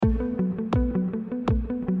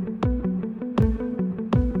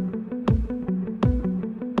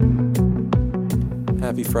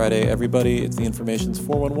Happy Friday, everybody. It's The Information's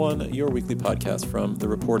 411, your weekly podcast from the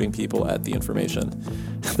reporting people at The Information.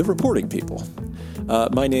 The reporting people.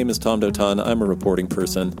 My name is Tom Dotan. I'm a reporting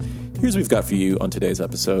person. Here's what we've got for you on today's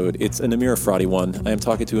episode. It's an Amir Fradi one. I am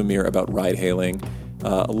talking to Amir about ride-hailing.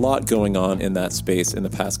 A lot going on in that space in the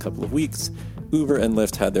past couple of weeks. Uber and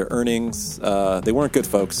Lyft had their earnings. They weren't good,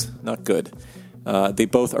 folks. Not good. They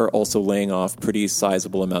both are also laying off pretty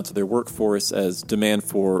sizable amounts of their workforce as demand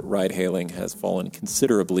for ride-hailing has fallen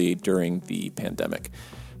considerably during the pandemic.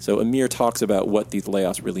 So Amir talks about what these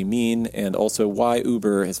layoffs really mean and also why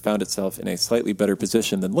Uber has found itself in a slightly better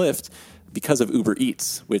position than Lyft because of Uber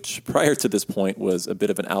Eats, which prior to this point was a bit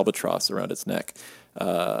of an albatross around its neck.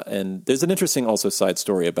 And there's an interesting also side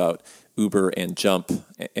story about Uber and Jump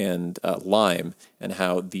and Lime and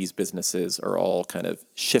how these businesses are all kind of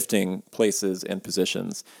shifting places and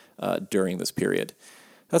positions during this period.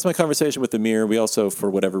 That's my conversation with Amir. We also, for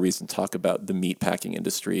whatever reason, talk about the meat packing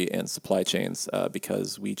industry and supply chains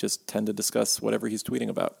because we just tend to discuss whatever he's tweeting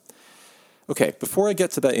about. Okay, before I get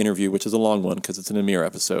to that interview, which is a long one because it's an Amir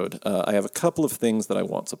episode, I have a couple of things that I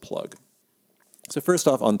want to plug. So first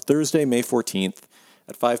off, on Thursday, May 14th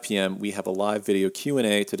at 5 p.m., we have a live video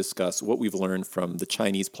Q&A to discuss what we've learned from the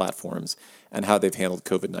Chinese platforms and how they've handled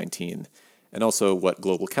COVID-19, and also what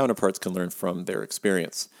global counterparts can learn from their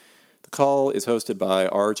experience. The call is hosted by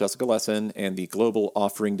our Jessica Lesson and the Global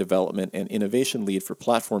Offering Development and Innovation Lead for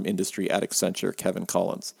Platform Industry at Accenture, Kevin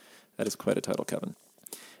Collins. That is quite a title, Kevin.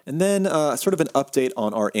 And then sort of an update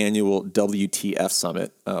on our annual WTF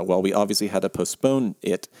Summit. While we obviously had to postpone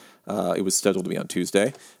it, it was scheduled to be on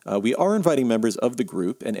Tuesday. We are inviting members of the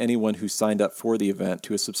group and anyone who signed up for the event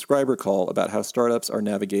to a subscriber call about how startups are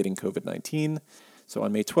navigating COVID-19. So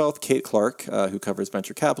on May 12th, Kate Clark, who covers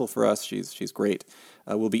venture capital for us, she's great.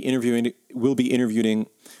 We'll be interviewing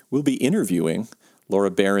Laura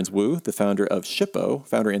Behrens-Wu, the founder of Shippo,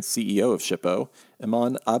 founder and CEO of Shippo,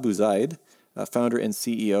 Iman Abuzaid, founder and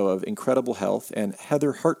CEO of Incredible Health, and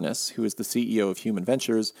Heather Hartness, who is the CEO of Human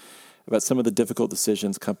Ventures, about some of the difficult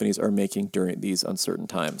decisions companies are making during these uncertain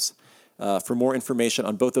times. For more information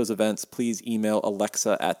on both those events, please email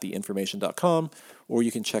alexa@theinformation.com, or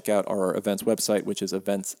you can check out our events website, which is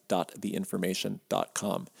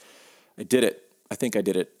events.theinformation.com. I did it. I think I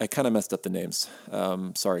did it. I kind of messed up the names.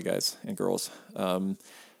 Sorry, guys and girls.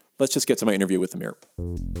 Let's just get to my interview with Amir.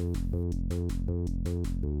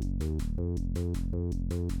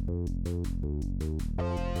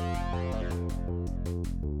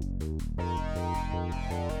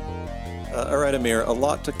 All right, Amir, a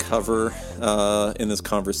lot to cover in this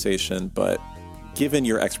conversation, but given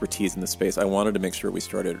your expertise in the space, I wanted to make sure we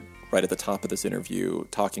started right at the top of this interview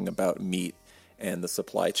talking about meat and the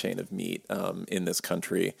supply chain of meat in this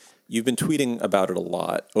country. You've been tweeting about it a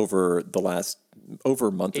lot over a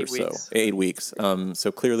month or so. 8 weeks.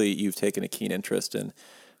 So clearly you've taken a keen interest in,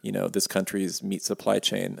 this country's meat supply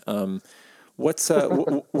chain. What's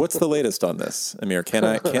the latest on this, Amir? Can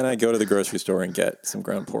I go to the grocery store and get some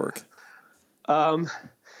ground pork?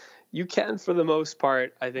 You can, for the most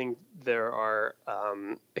part. I think there are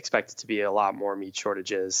expected to be a lot more meat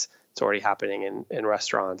shortages. It's already happening in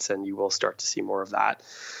restaurants, and you will start to see more of that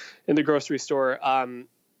in the grocery store.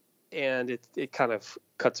 And it kind of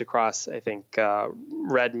cuts across, I think,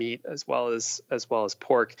 red meat as well as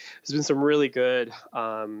pork. There's been some really good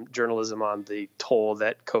journalism on the toll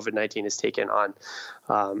that COVID-19 has taken on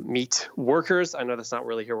meat workers. I know that's not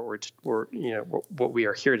really here what we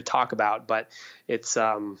are here to talk about, but it's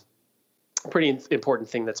a pretty important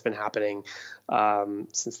thing that's been happening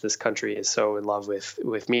since this country is so in love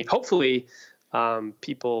with meat. Hopefully,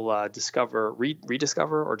 people rediscover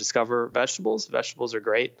or discover vegetables. Vegetables are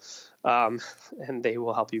great, and they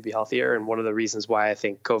will help you be healthier. And one of the reasons why I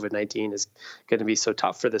think COVID-19 is going to be so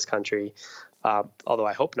tough for this country, although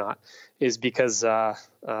I hope not, is because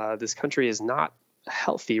this country is not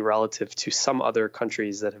healthy relative to some other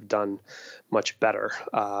countries that have done much better,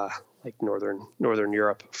 like Northern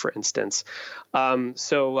Europe, for instance.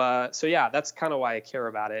 So yeah, that's kind of why I care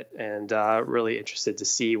about it, and really interested to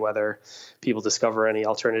see whether people discover any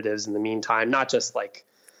alternatives in the meantime, not just like,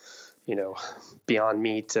 Beyond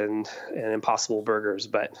Meat and Impossible Burgers,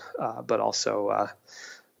 but also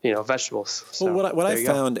vegetables. So, well, what I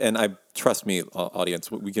found, and I trust me,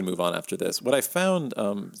 audience, we can move on after this. What I found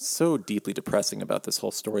so deeply depressing about this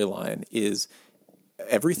whole storyline is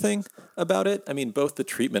everything about it. I mean, both the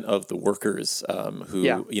treatment of the workers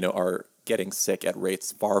who are getting sick at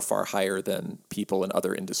rates far, far higher than people in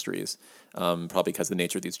other industries. Probably because the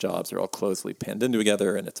nature of these jobs are all closely panned in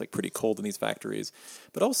together, and it's like pretty cold in these factories.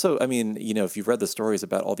 But also, I mean, if you've read the stories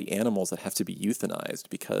about all the animals that have to be euthanized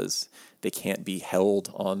because they can't be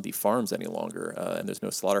held on the farms any longer, and there's no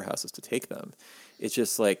slaughterhouses to take them. It's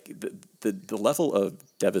just like the level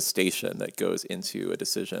of devastation that goes into a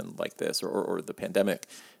decision like this or the pandemic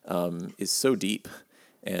is so deep.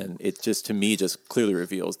 And it just, to me, just clearly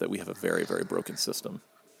reveals that we have a very, very broken system.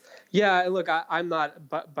 Yeah, look, I'm not,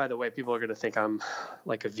 but by the way, people are going to think I'm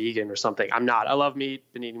like a vegan or something. I'm not. I love meat,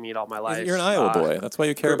 been eating meat all my life. You're an Iowa boy. That's why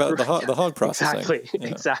you care about the hog processing. Exactly, yeah.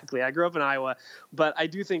 Exactly. I grew up in Iowa, but I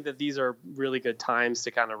do think that these are really good times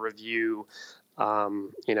to kind of review,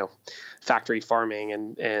 factory farming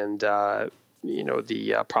and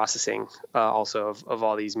the processing also of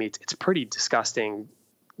all these meats. It's pretty disgusting,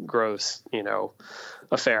 gross,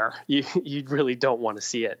 affair. You really don't want to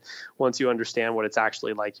see it. Once you understand what it's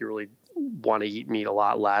actually like, you really want to eat meat a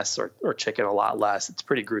lot less or chicken a lot less. It's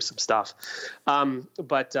pretty gruesome stuff.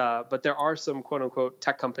 But there are some quote unquote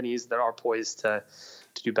tech companies that are poised to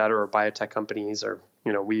do better, or biotech companies, or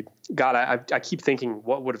I keep thinking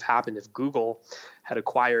what would have happened if Google had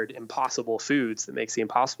acquired Impossible Foods that makes the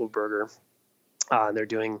Impossible Burger. They're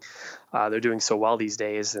doing so well these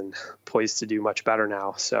days and poised to do much better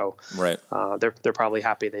now. So right. They're probably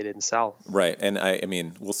happy they didn't sell. Right. And I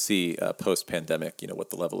mean, we'll see post pandemic, what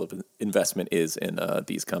the level of investment is in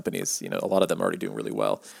these companies. A lot of them are already doing really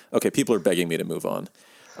well. Okay. People are begging me to move on.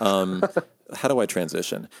 How do I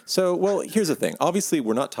transition? So, well, here's the thing. Obviously,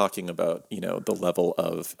 we're not talking about, the level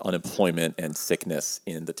of unemployment and sickness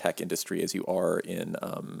in the tech industry as you are in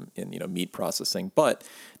meat processing. But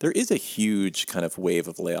there is a huge kind of wave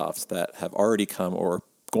of layoffs that have already come or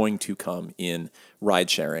going to come in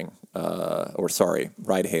ride hailing,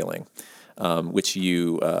 which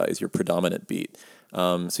is your predominant beat.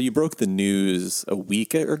 So you broke the news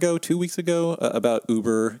 2 weeks ago, about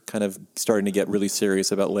Uber kind of starting to get really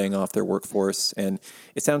serious about laying off their workforce. And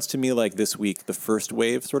it sounds to me like this week the first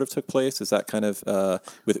wave sort of took place. Is that kind of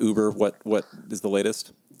with Uber? What is the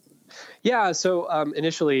latest? Yeah. So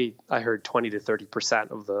initially I heard 20 to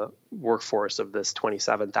 30% of the workforce of this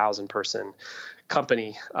 27,000 person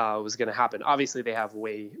company was going to happen. Obviously, they have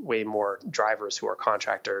way more drivers who are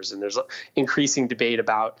contractors, and there's increasing debate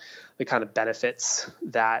about the kind of benefits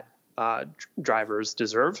that drivers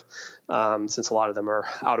deserve, since a lot of them are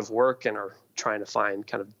out of work and are trying to find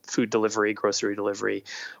kind of food delivery, grocery delivery,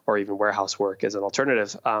 or even warehouse work as an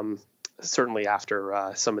alternative. Certainly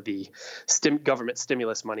after some of the government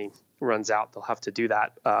stimulus money runs out, they'll have to do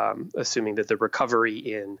that, assuming that the recovery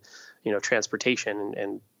in transportation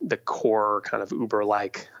and the core kind of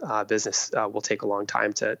Uber-like business will take a long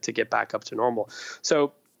time to get back up to normal.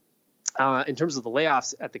 So in terms of the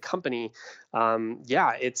layoffs at the company,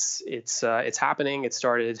 it's happening. It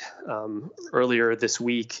started earlier this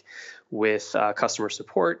week with customer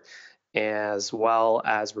support, as well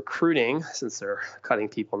as recruiting, since they're cutting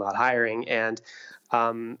people, not hiring. And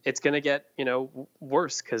it's going to get,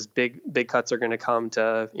 worse, because big cuts are going to come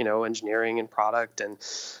to, engineering and product and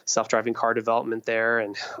self-driving car development there,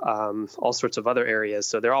 and all sorts of other areas.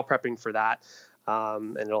 So they're all prepping for that.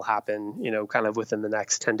 And it'll happen, kind of within the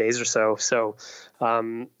next 10 days or so. So,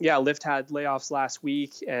 Lyft had layoffs last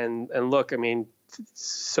week, and look, I mean,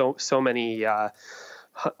 so many,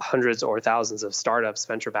 hundreds or thousands of startups,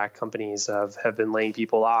 venture-backed companies have been laying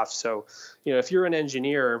people off. So, if you're an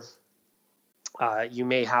engineer, you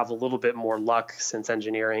may have a little bit more luck, since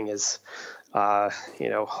engineering is,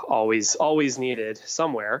 always needed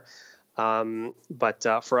somewhere.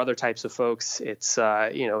 But for other types of folks, it's,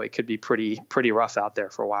 it could be pretty rough out there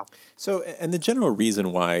for a while. So, and the general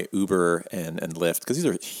reason why Uber and Lyft, because these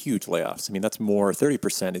are huge layoffs. I mean, that's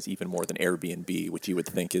 30% is even more than Airbnb, which you would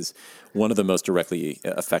think is one of the most directly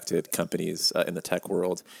affected companies in the tech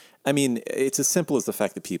world. I mean, it's as simple as the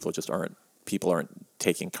fact that people aren't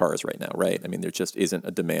taking cars right now, right? I mean, there just isn't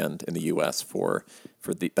a demand in the U.S. for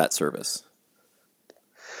that service.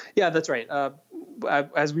 Yeah, that's right.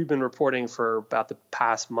 As we've been reporting for about the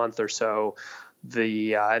past month or so,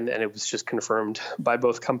 and it was just confirmed by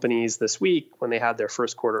both companies this week when they had their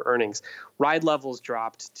first quarter earnings, ride levels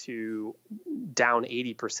dropped to down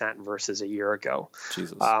 80% versus a year ago.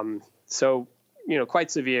 Jesus. So,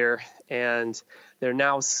 quite severe, and they're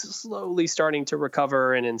now slowly starting to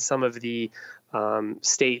recover. And in some of the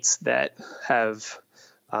states that have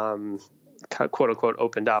quote unquote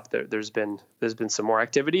opened up, there's been some more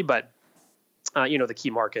activity, but the key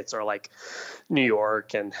markets are like New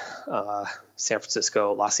York and San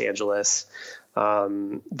Francisco, Los Angeles,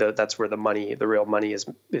 That's where the real money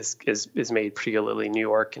is made, particularly New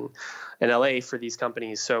York and LA for these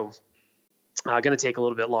companies. So going to take a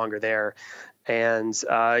little bit longer there. And so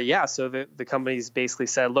the companies basically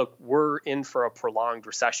said, look, we're in for a prolonged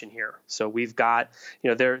recession here. So we've got,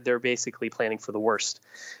 they're basically planning for the worst.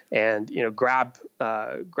 And, Grab,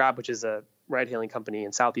 which is a ride-hailing company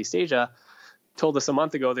in Southeast Asia, told us a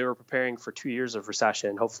month ago they were preparing for 2 years of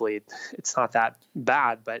recession. Hopefully it's not that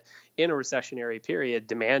bad, but in a recessionary period,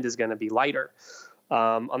 demand is going to be lighter.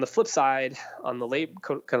 On the flip side, on the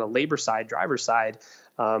labor side, driver side,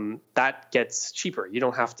 that gets cheaper. You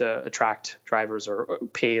don't have to attract drivers or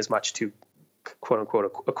pay as much to quote unquote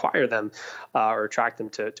acquire them or attract them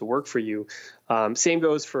to work for you. Same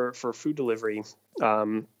goes for food delivery.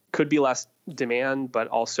 Could be less demand, but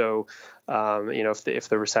also, if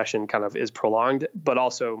the recession kind of is prolonged, but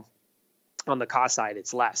also on the cost side,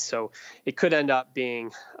 it's less. So it could end up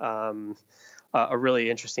being a really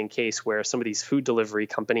interesting case where some of these food delivery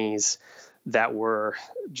companies that were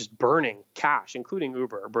just burning cash, including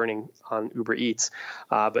Uber, burning on Uber Eats,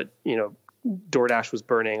 but DoorDash was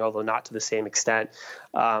burning, although not to the same extent,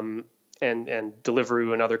 and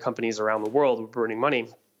Deliveroo and other companies around the world were burning money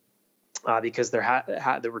because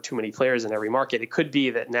there were too many players in every market. It could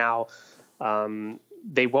be that now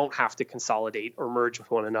they won't have to consolidate or merge with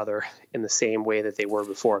one another in the same way that they were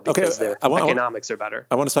before because their economics are better.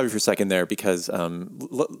 I want to stop you for a second there because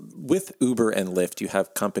with Uber and Lyft, you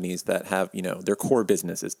have companies that have, their core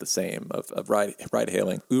business is the same of ride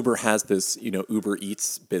hailing. Uber has this, Uber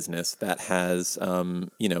Eats business that has,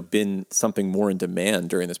 been something more in demand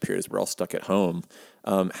during this period as we're all stuck at home.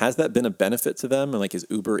 Has that been a benefit to them? And is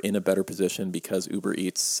Uber in a better position because Uber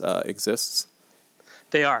Eats exists?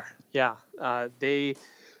 They are. Yeah, they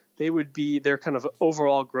would be their kind of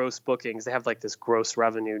overall gross bookings. They have this gross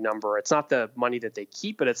revenue number. It's not the money that they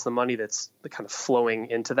keep, but it's the money that's kind of flowing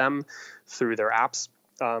into them through their apps.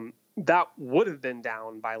 That would have been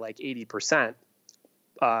down by 80%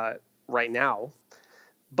 right now,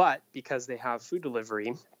 but because they have food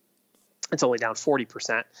delivery, it's only down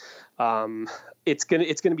 40%. It's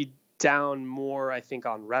gonna be down more, I think,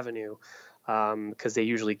 on revenue because they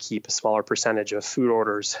usually keep a smaller percentage of food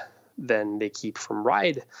orders than they keep from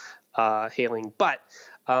ride hailing. But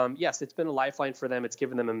yes, it's been a lifeline for them. It's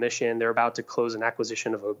given them a mission. They're about to close an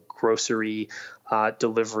acquisition of a grocery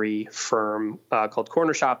delivery firm called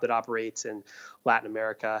Cornershop that operates in Latin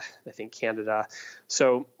America, I think Canada.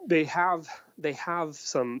 So they have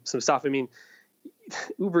some stuff. I mean,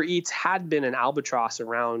 Uber Eats had been an albatross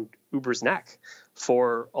around Uber's neck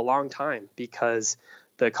for a long time because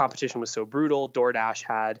the competition was so brutal. DoorDash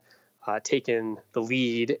had taken the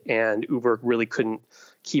lead and Uber really couldn't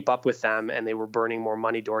keep up with them and they were burning more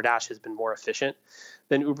money. DoorDash has been more efficient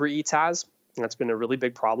than Uber Eats has. And that's been a really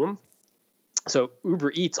big problem. So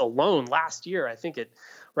Uber Eats alone last year, I think it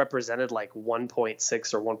represented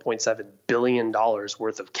 1.6 or $1.7 billion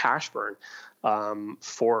worth of cash burn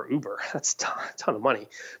for Uber. That's a ton of money.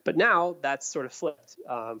 But now that's sort of flipped.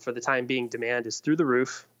 For the time being, demand is through the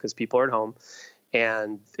roof because people are at home.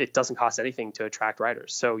 And it doesn't cost anything to attract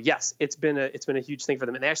riders. So yes, it's been a huge thing for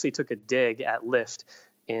them. And they actually took a dig at Lyft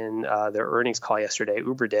in their earnings call yesterday.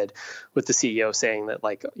 Uber did, with the CEO saying that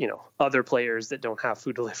other players that don't have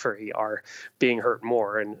food delivery are being hurt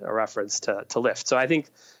more, in a reference to Lyft. So I think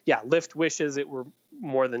Lyft wishes it were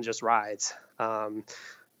more than just rides,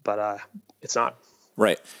 but it's not.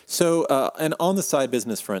 Right. So, and on the side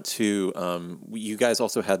business front too, you guys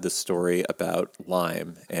also had this story about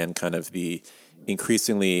Lime and kind of the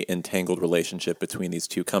increasingly entangled relationship between these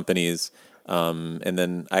two companies. And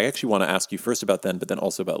then I actually want to ask you first about them, but then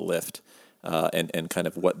also about Lyft and kind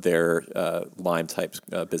of what their Lime type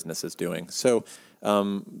business is doing. So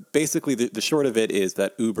basically the short of it is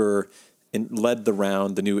that Uber led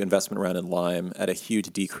the new investment round in Lime at a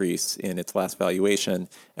huge decrease in its last valuation,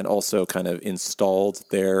 and also kind of installed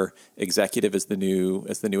their executive as the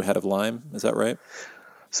new head of Lime. Is that right?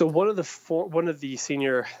 So one of the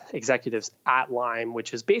senior executives at Lime,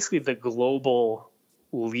 which is basically the global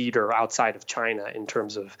leader outside of China in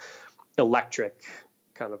terms of electric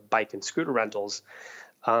kind of bike and scooter rentals,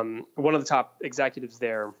 one of the top executives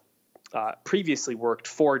there previously worked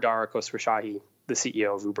for Dara Khosrowshahi, the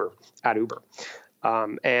CEO of Uber, at Uber.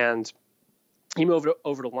 And he moved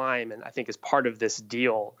over to Lime, and I think as part of this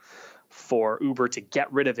deal for Uber to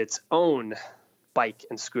get rid of its own bike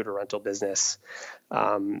and scooter rental business,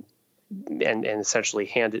 and essentially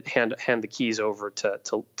hand the keys over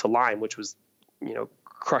to Lime, which was,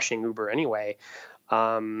 crushing Uber anyway,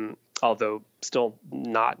 although still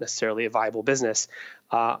not necessarily a viable business,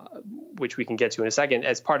 which we can get to in a second.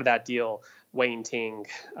 As part of that deal, Wayne Ting,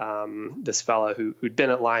 this fella who'd been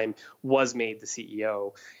at Lime, was made the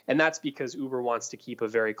CEO. And that's because Uber wants to keep a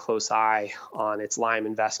very close eye on its Lime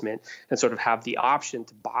investment and sort of have the option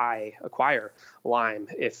to acquire Lime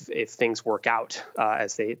if things work out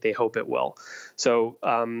as they hope it will. So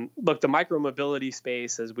look, the micromobility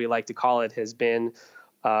space, as we like to call it, has been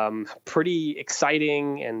pretty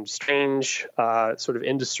exciting and strange sort of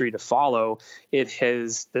industry to follow.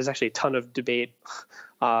 There's actually a ton of debate.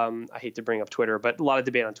 I hate to bring up Twitter, but a lot of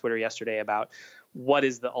debate on Twitter yesterday about what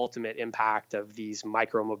is the ultimate impact of these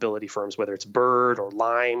micro mobility firms, whether it's Bird or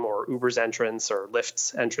Lime or Uber's entrance or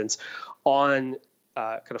Lyft's entrance, on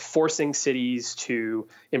kind of forcing cities to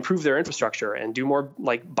improve their infrastructure and do more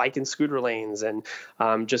like bike and scooter lanes and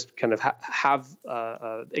just kind of have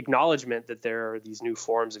acknowledgement that there are these new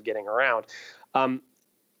forms of getting around.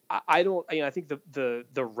 I think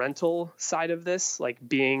the rental side of this, like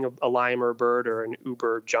being a Lime or Bird or an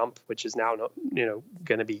Uber Jump, which is now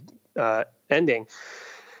going to be ending,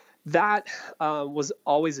 that was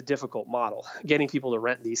always a difficult model. Getting people to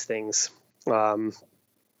rent these things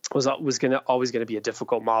was always going to be a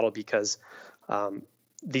difficult model because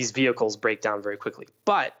these vehicles break down very quickly.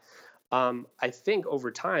 But I think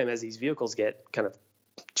over time, as these vehicles get kind of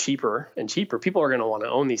cheaper and cheaper, people are going to want to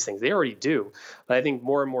own these things. They already do, but I think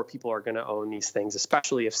more and more people are going to own these things,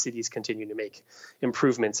 especially if cities continue to make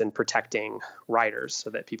improvements in protecting riders so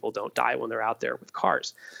that people don't die when they're out there with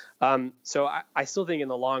cars. So I still think in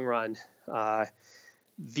the long run,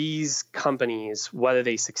 these companies, whether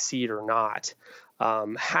they succeed or not,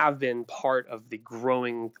 have been part of the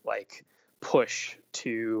growing push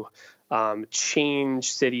to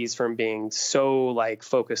change cities from being so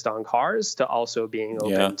focused on cars to also being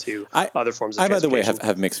open to other forms of transportation. I, by the way,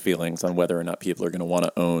 have mixed feelings on whether or not people are going to want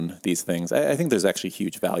to own these things. I think there's actually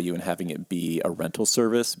huge value in having it be a rental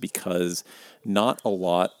service because not a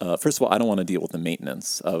lot. First of all, I don't want to deal with the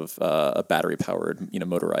maintenance of a battery-powered,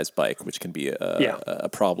 motorized bike, which can be a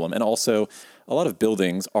problem. And also, a lot of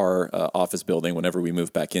buildings, our office building, whenever we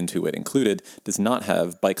move back into it, included, does not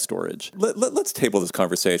have bike storage. Let's table this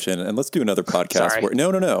conversation and let's do another podcast. Sorry.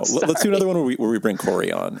 Let's do another one where we bring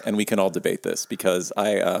Corey on and we can all debate this because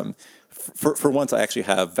I, for once, I actually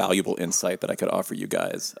have valuable insight that I could offer you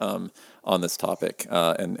guys on this topic.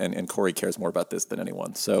 And Corey cares more about this than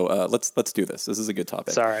anyone. So let's do this. This is a good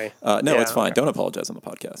topic. Sorry. It's fine. Okay. Don't apologize on the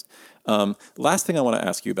podcast. Last thing I want to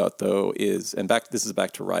ask you about, though, is, this is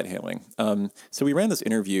back to ride hailing. So we ran this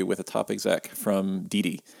interview with a top exec from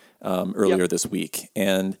Didi earlier this week,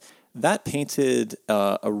 and that painted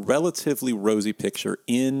a relatively rosy picture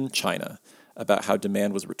in China about how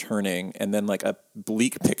demand was returning, and then a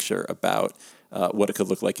bleak picture about what it could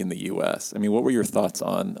look like in the U.S. I mean, what were your thoughts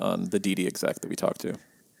on the Didi exec that we talked to?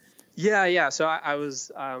 Yeah. So I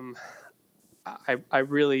was, I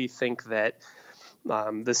really think that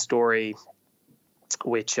this story,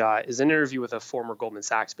 which is an interview with a former Goldman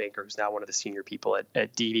Sachs banker who's now one of the senior people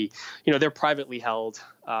at Didi. They're privately held.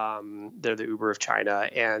 They're the Uber of China,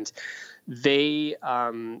 and they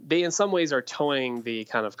in some ways are towing the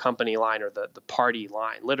kind of company line or the party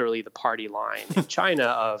line, literally the party line in China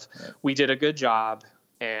of we did a good job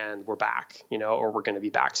and we're back, or we're going to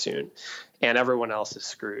be back soon, and everyone else is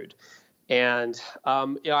screwed. And,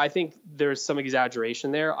 I think there's some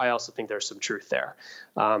exaggeration there. I also think there's some truth there.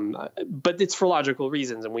 But it's for logical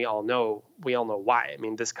reasons. And we all know why. I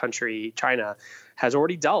mean, this country, China, has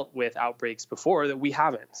already dealt with outbreaks before that we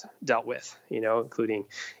haven't dealt with, including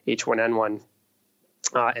H1N1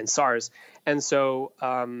 and SARS. And so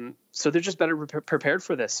they're just better prepared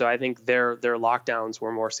for this. So I think their lockdowns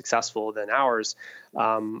were more successful than ours,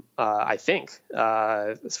 I think,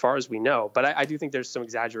 as far as we know. But I do think there's some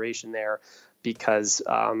exaggeration there because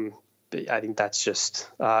I think that's just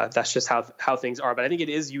how things are. But I think it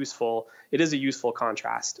is useful. It is a useful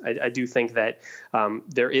contrast. I do think that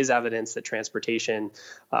there is evidence that transportation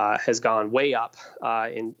has gone way up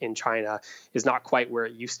in China, is not quite where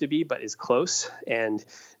it used to be, but is close. And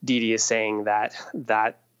Didi is saying that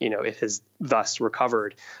it has thus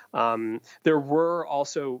recovered. There were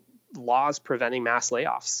also laws preventing mass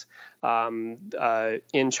layoffs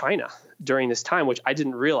in China during this time, which I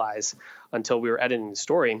didn't realize until we were editing the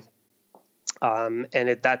story. And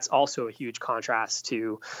that's also a huge contrast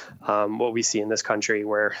to what we see in this country,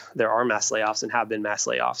 where there are mass layoffs and have been mass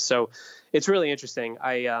layoffs. So it's really interesting.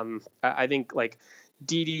 I think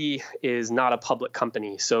Didi is not a public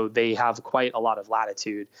company, so they have quite a lot of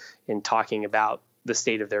latitude in talking about the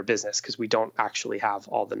state of their business because we don't actually have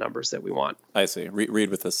all the numbers that we want. I see.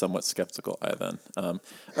 Read with a somewhat skeptical eye then. All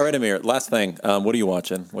right, Amir. Last thing. What are you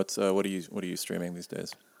watching? What are you streaming these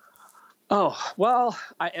days? Oh, well,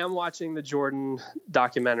 I am watching the Jordan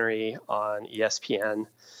documentary on ESPN.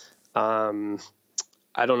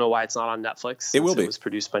 I don't know why it's not on Netflix. It will be. It was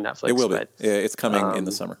produced by Netflix. It will be. Yeah, it's coming in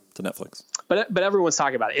the summer to Netflix. But everyone's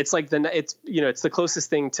talking about it. It's like it's the closest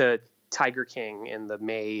thing to Tiger King in the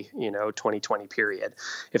May 2020 period.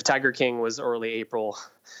 If Tiger King was early April,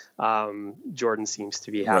 Jordan seems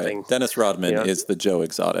to be having. Right. Dennis Rodman is the Joe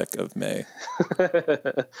Exotic of May.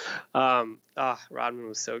 Rodman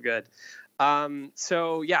was so good.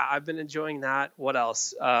 So yeah, I've been enjoying that. What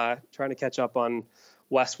else? Trying to catch up on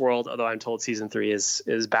Westworld, although I'm told season 3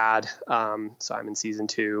 is bad. So I'm in season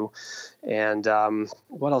 2. And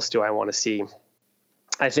what else do I want to see?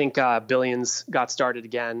 I think Billions got started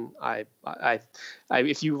again. I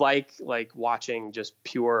if you like watching just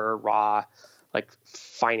pure raw like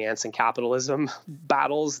finance and capitalism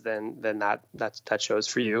battles, then that show's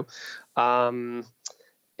for you. And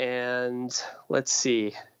let's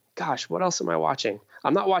see. Gosh, what else am I watching?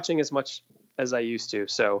 I'm not watching as much as I used to.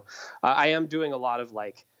 So I am doing a lot of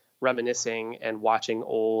like reminiscing and watching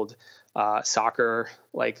old soccer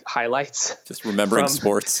like highlights. Just remembering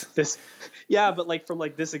sports. But like from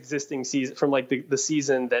like this existing season, from like the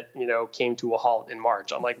season that, came to a halt in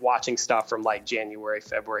March. I'm like watching stuff from like January,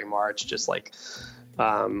 February, March, just like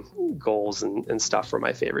goals and stuff for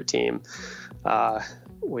my favorite team,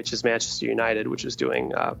 which is Manchester United, which is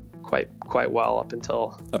doing quite well up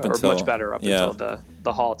until much better up until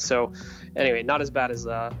the halt. So anyway, not as bad as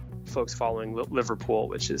folks following Liverpool,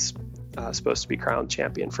 which is supposed to be crowned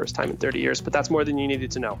champion first time in 30 years, but that's more than you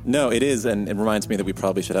needed to know. No, it is, and it reminds me that we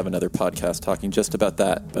probably should have another podcast talking just about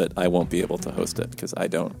that, but I won't be able to host it because I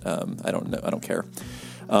don't care.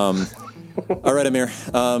 All right, Amir.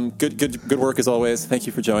 Good work as always. Thank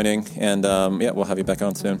you for joining, and we'll have you back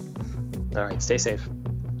on soon. All right, stay safe.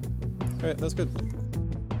 All right, that's good.